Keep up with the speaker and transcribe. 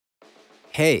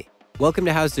Hey, welcome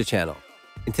to HOWZA channel.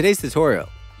 In today's tutorial,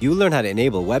 you will learn how to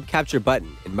enable Web Capture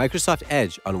button in Microsoft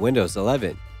Edge on Windows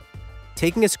 11.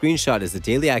 Taking a screenshot is a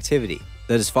daily activity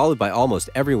that is followed by almost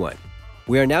everyone.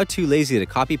 We are now too lazy to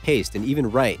copy, paste, and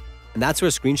even write, and that's where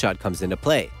a screenshot comes into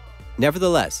play.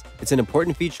 Nevertheless, it's an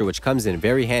important feature which comes in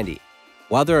very handy.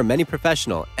 While there are many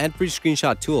professional and free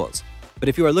screenshot tools, but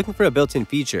if you are looking for a built-in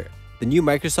feature, the new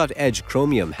Microsoft Edge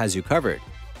Chromium has you covered.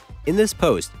 In this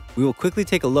post, we will quickly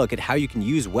take a look at how you can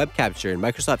use Web Capture in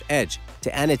Microsoft Edge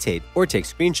to annotate or take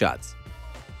screenshots.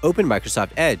 Open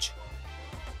Microsoft Edge.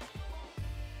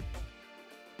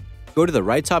 Go to the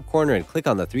right top corner and click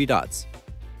on the three dots.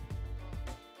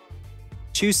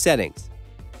 Choose Settings.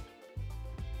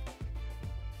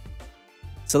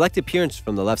 Select Appearance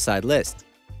from the left side list.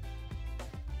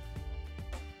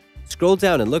 Scroll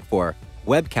down and look for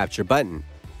Web Capture button.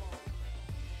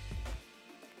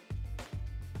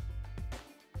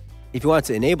 If you want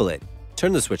to enable it,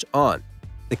 turn the switch on.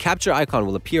 The capture icon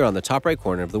will appear on the top right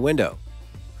corner of the window.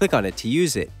 Click on it to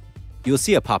use it. You will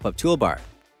see a pop-up toolbar.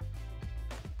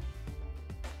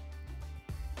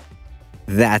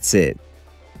 That's it.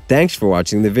 Thanks for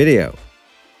watching the video.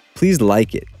 Please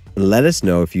like it and let us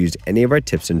know if you used any of our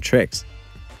tips and tricks.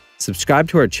 Subscribe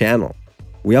to our channel.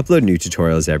 We upload new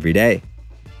tutorials every day.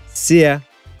 See ya!